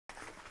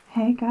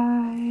Hey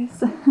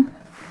guys.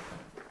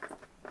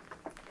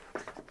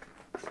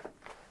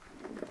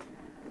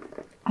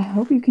 I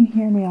hope you can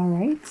hear me all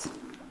right. Let's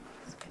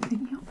get the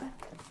thingy open.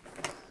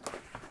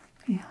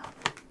 Yeah,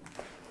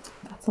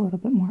 that's a little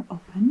bit more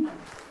open.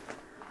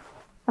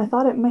 I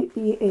thought it might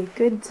be a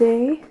good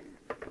day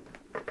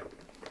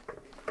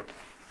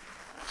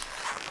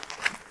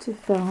to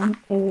film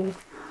a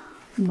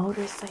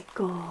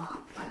motorcycle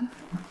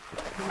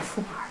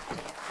ASMR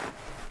video.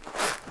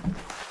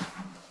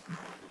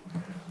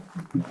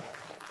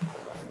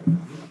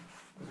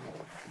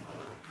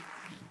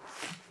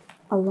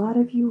 A lot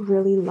of you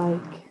really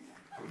like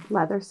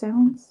leather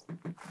sounds.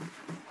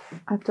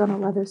 I've done a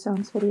leather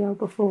sounds video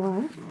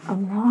before a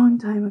long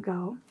time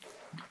ago,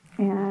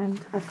 and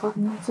I've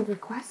gotten lots of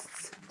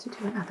requests to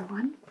do another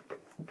one.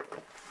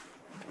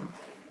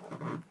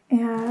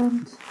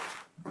 And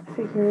I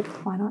figured,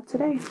 why not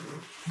today?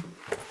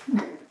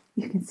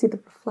 You can see the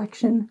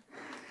reflection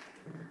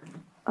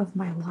of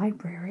my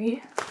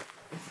library.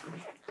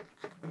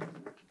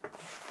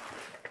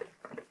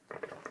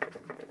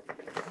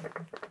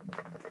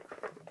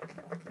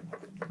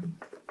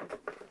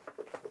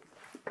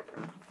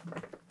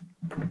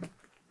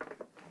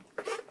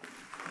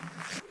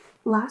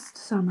 Last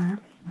summer,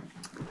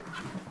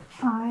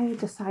 I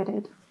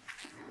decided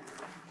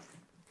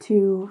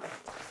to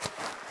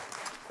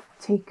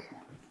take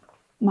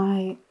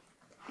my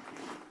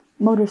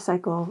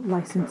motorcycle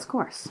license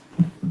course.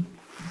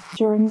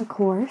 During the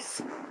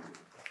course,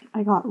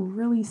 I got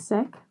really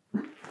sick.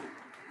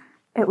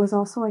 It was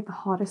also like the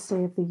hottest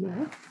day of the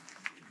year.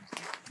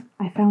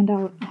 I found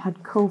out I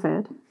had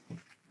COVID,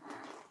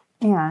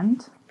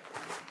 and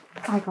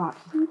I got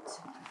heat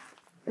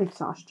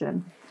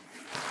exhaustion.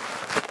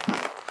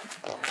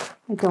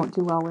 I don't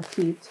do well with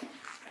heat.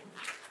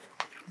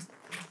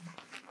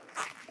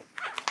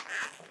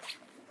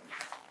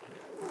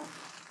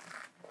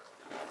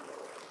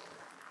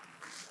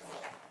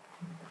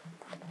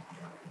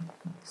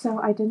 So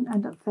I didn't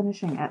end up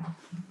finishing it.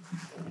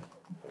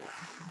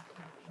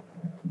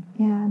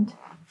 And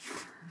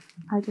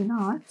I do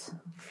not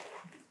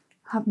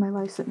have my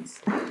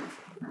license.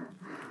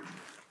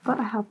 But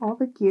I have all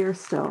the gear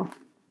still.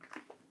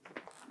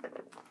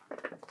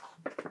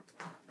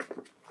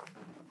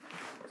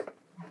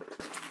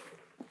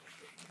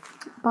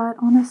 But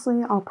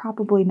honestly, I'll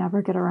probably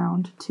never get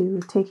around to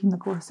taking the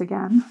course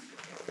again.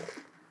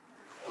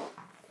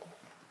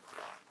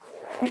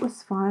 It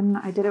was fun.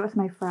 I did it with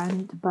my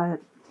friend, but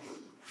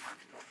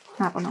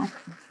I don't know.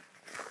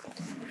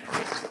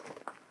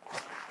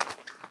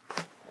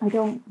 I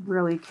don't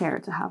really care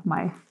to have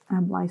my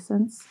M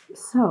license,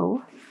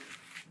 so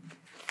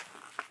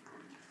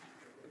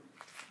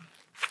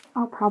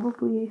I'll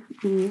probably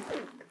be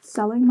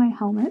selling my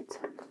helmet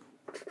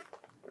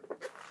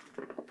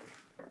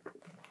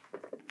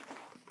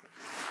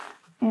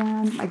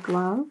and my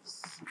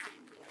gloves.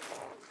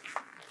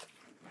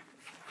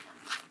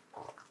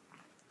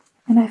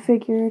 And I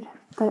figured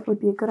that it would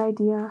be a good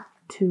idea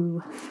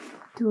to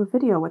do a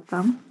video with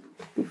them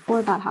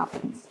before that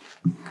happens.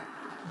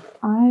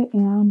 I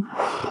am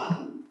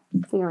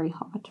very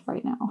hot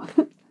right now.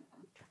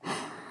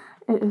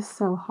 It is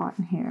so hot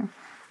in here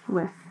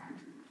with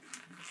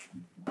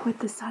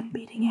the sun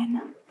beating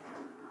in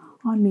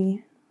on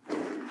me.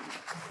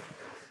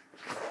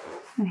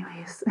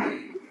 Anyways,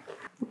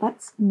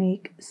 let's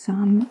make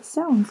some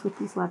sounds with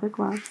these leather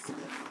gloves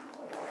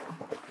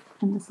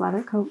and this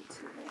leather coat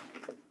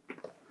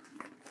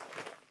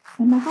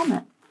and my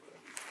helmet.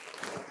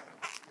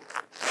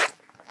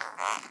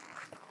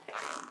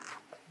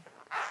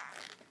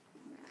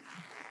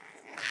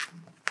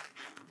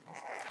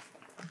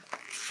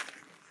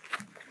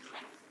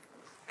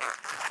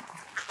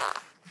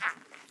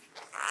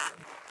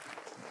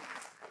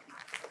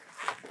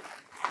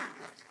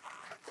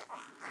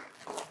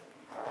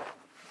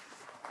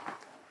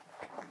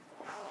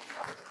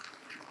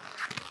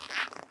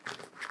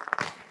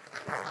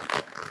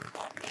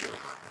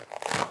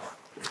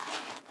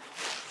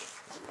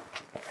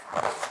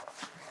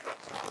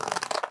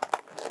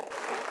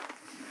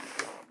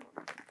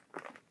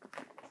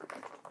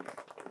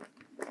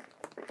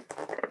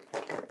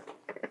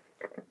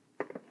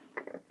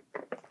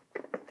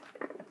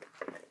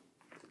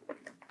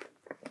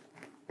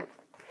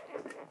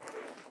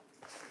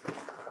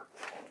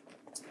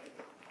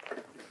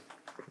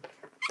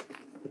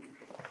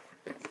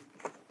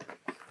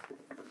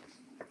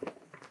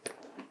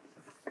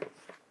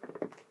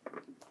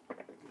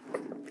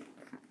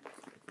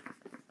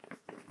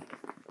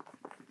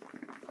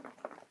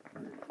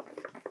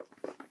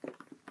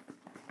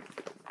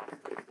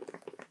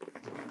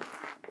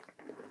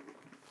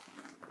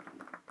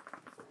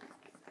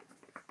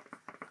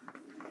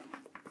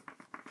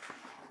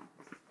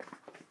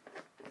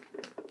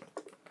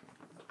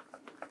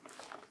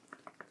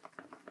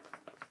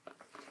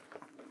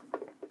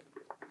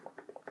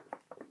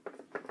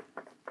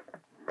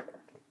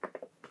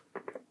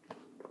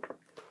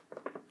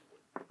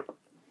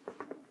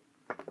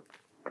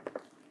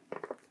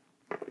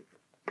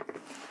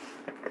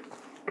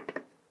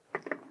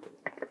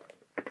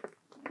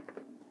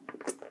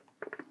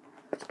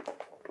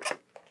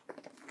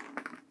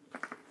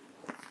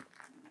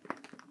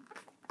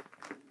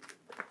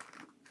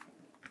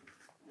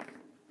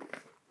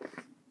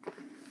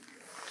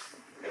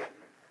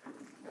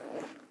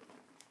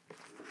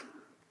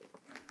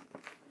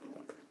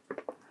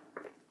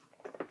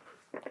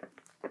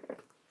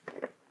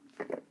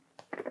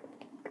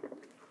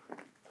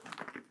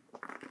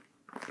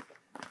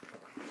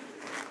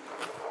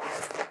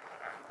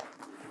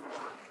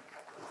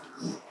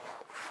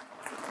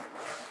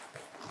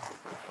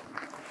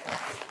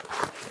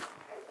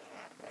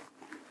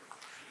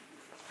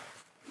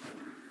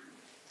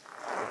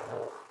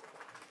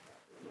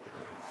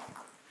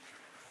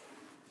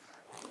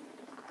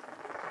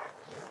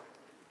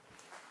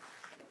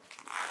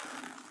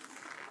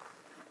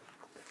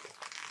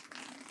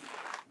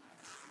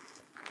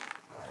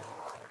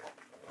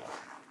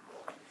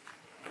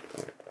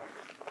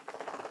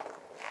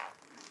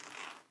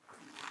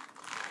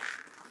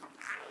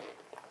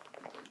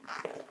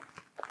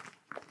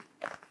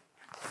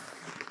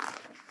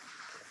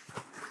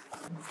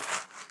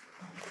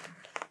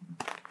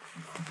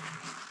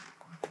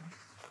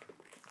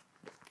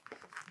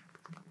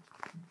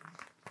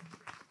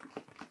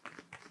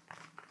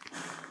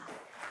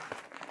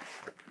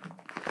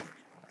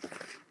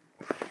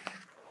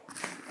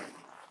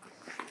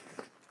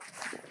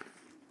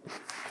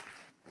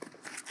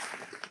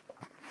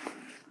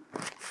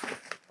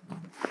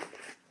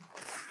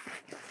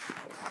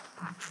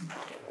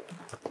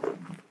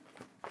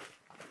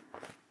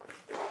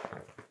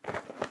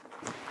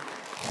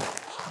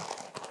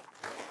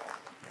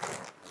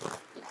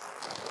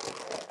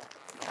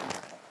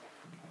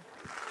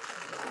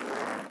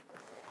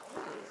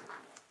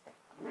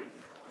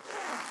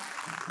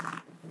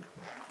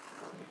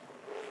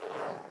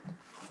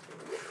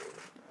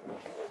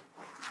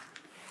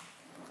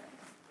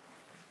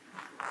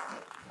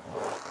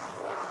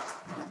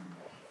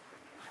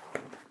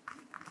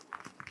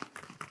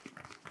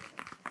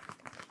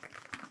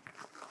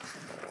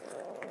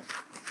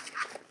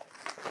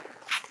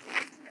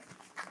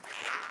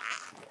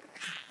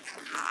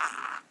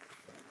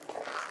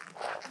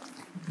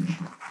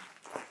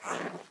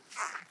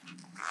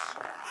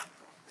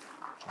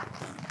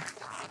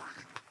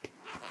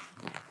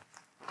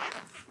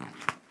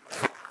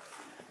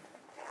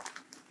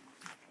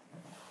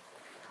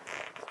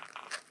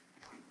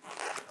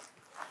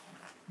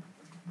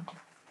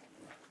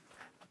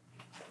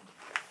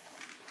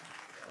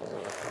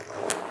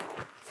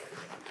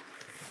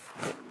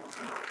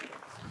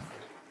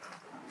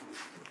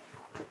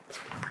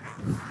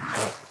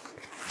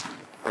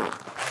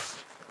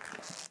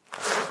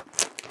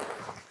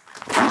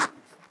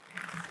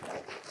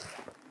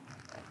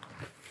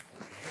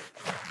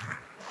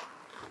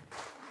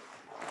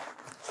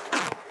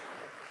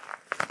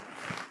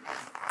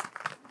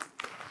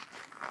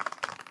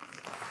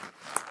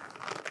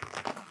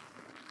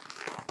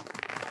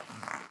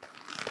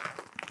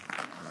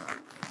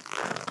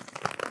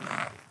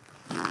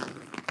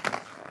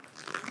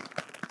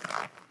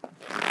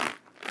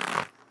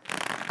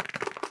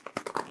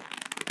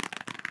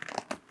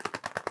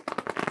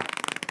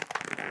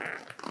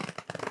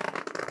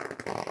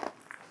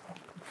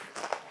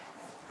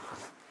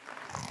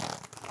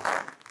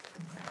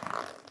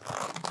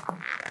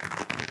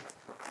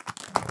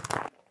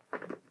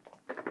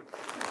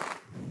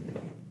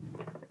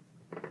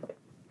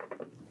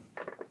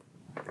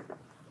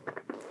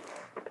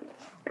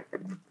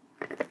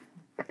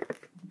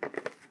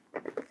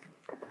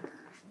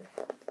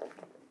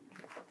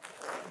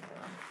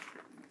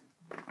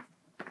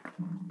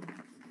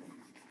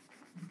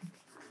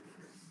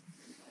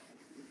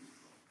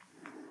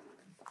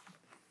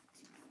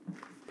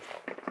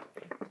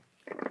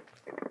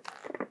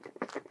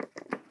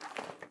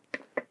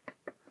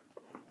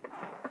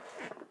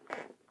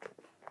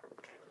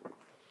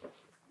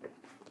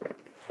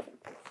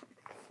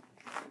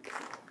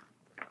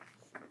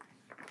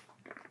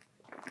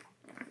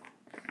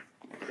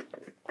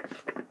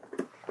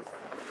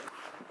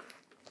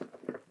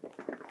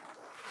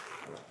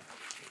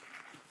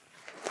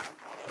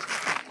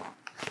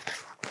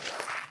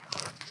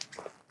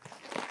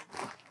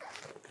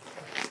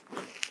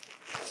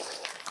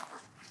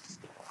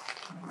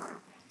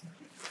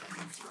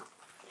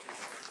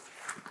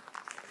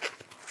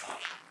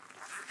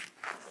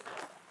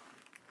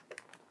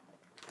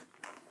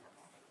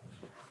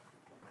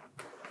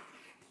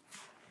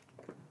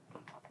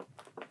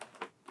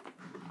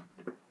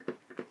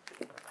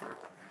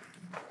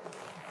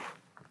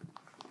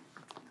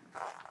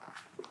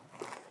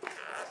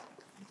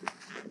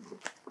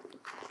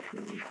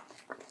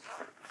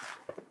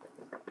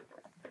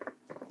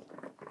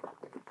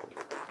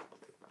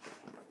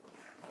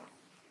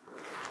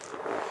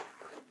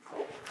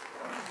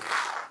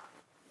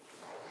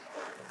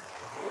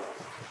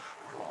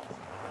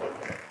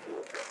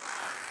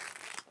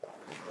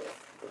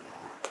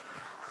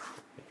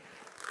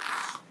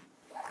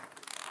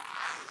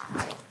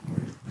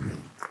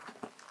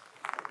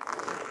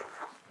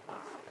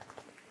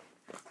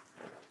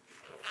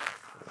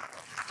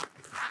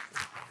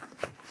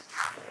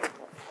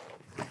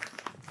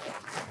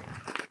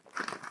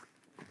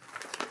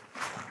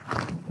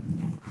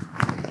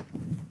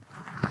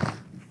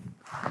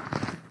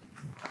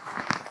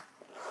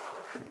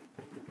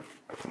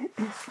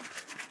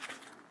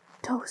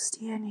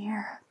 toasty in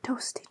here.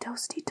 Toasty,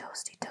 toasty,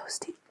 toasty,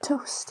 toasty,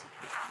 toasty.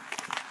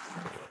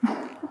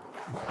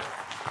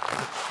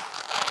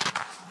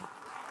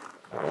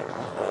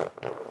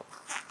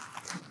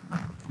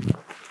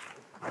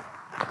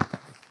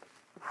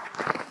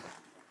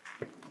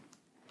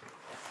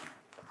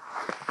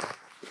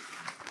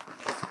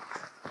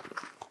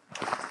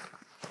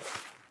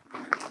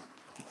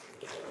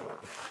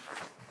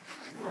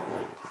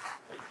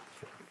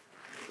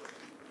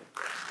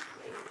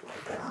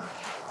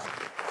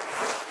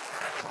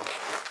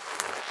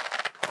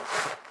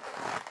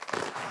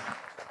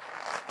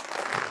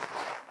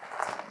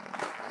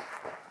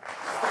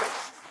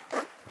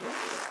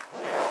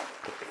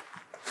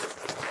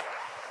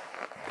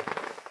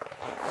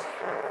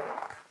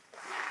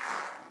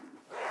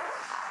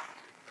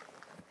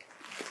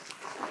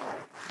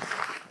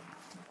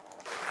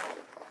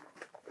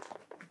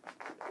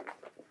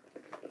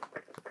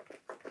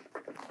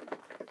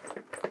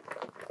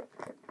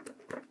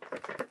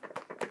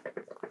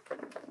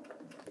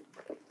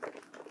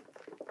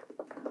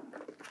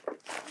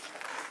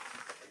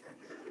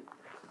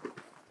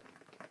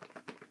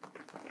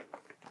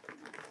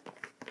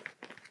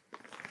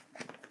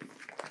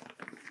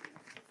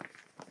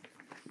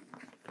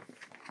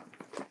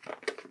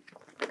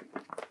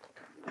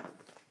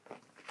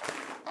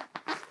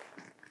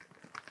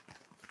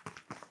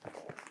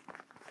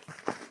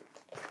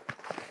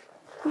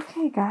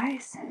 Okay,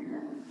 guys,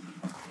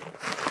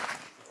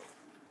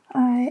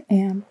 I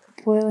am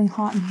boiling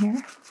hot in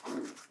here.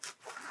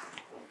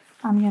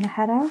 I'm gonna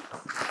head out.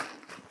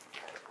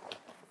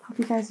 Hope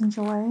you guys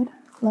enjoyed.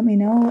 Let me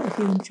know if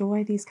you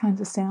enjoy these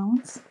kinds of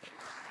sounds.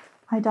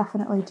 I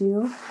definitely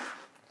do.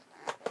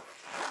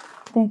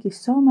 Thank you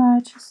so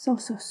much,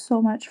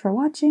 so much for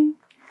watching.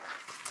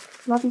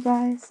 Love you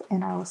guys,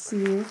 and I will see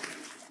you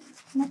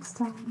next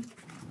time.